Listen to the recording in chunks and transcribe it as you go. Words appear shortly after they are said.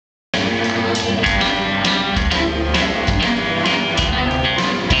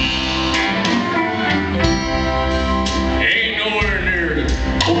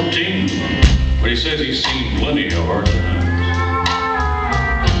But he says he's seen plenty of hard times.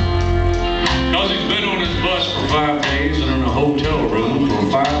 Because he's been on his bus for 5 days and in a hotel room for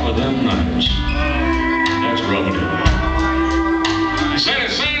 5 of them nights. That's rubbing it. He said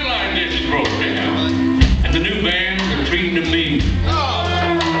his satellite dish broke down. And the new band, they're treating him mean.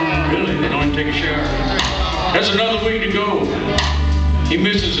 Really, they don't even take a shower. That's another week to go. He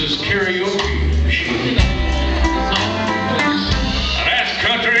misses his karaoke. That's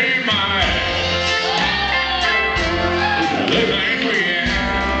country, my living we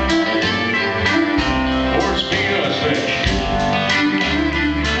have. Horse feed us that shit.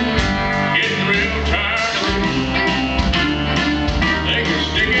 Getting real tired of it. They can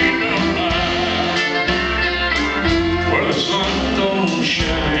stick it up high where the sun don't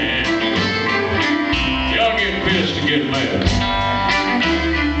shine. Y'all get pissed and get mad.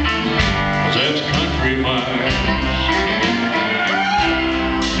 'Cause that's country miles.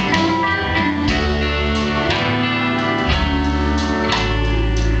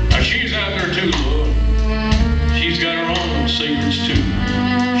 She's got her own secrets too.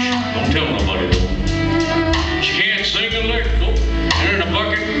 Don't tell nobody though. She can't sing a lick, and in a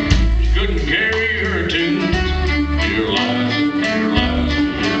bucket she couldn't carry her tunes. Dear Liza, dear Liza,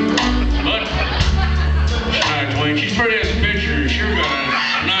 dear Liza. But Shania Twain, she's pretty as a picture and sure got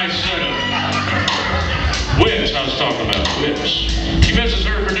a nice set of wits. I was talking about wits. She misses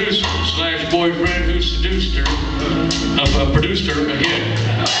her producer / boyfriend who seduced her, produced her.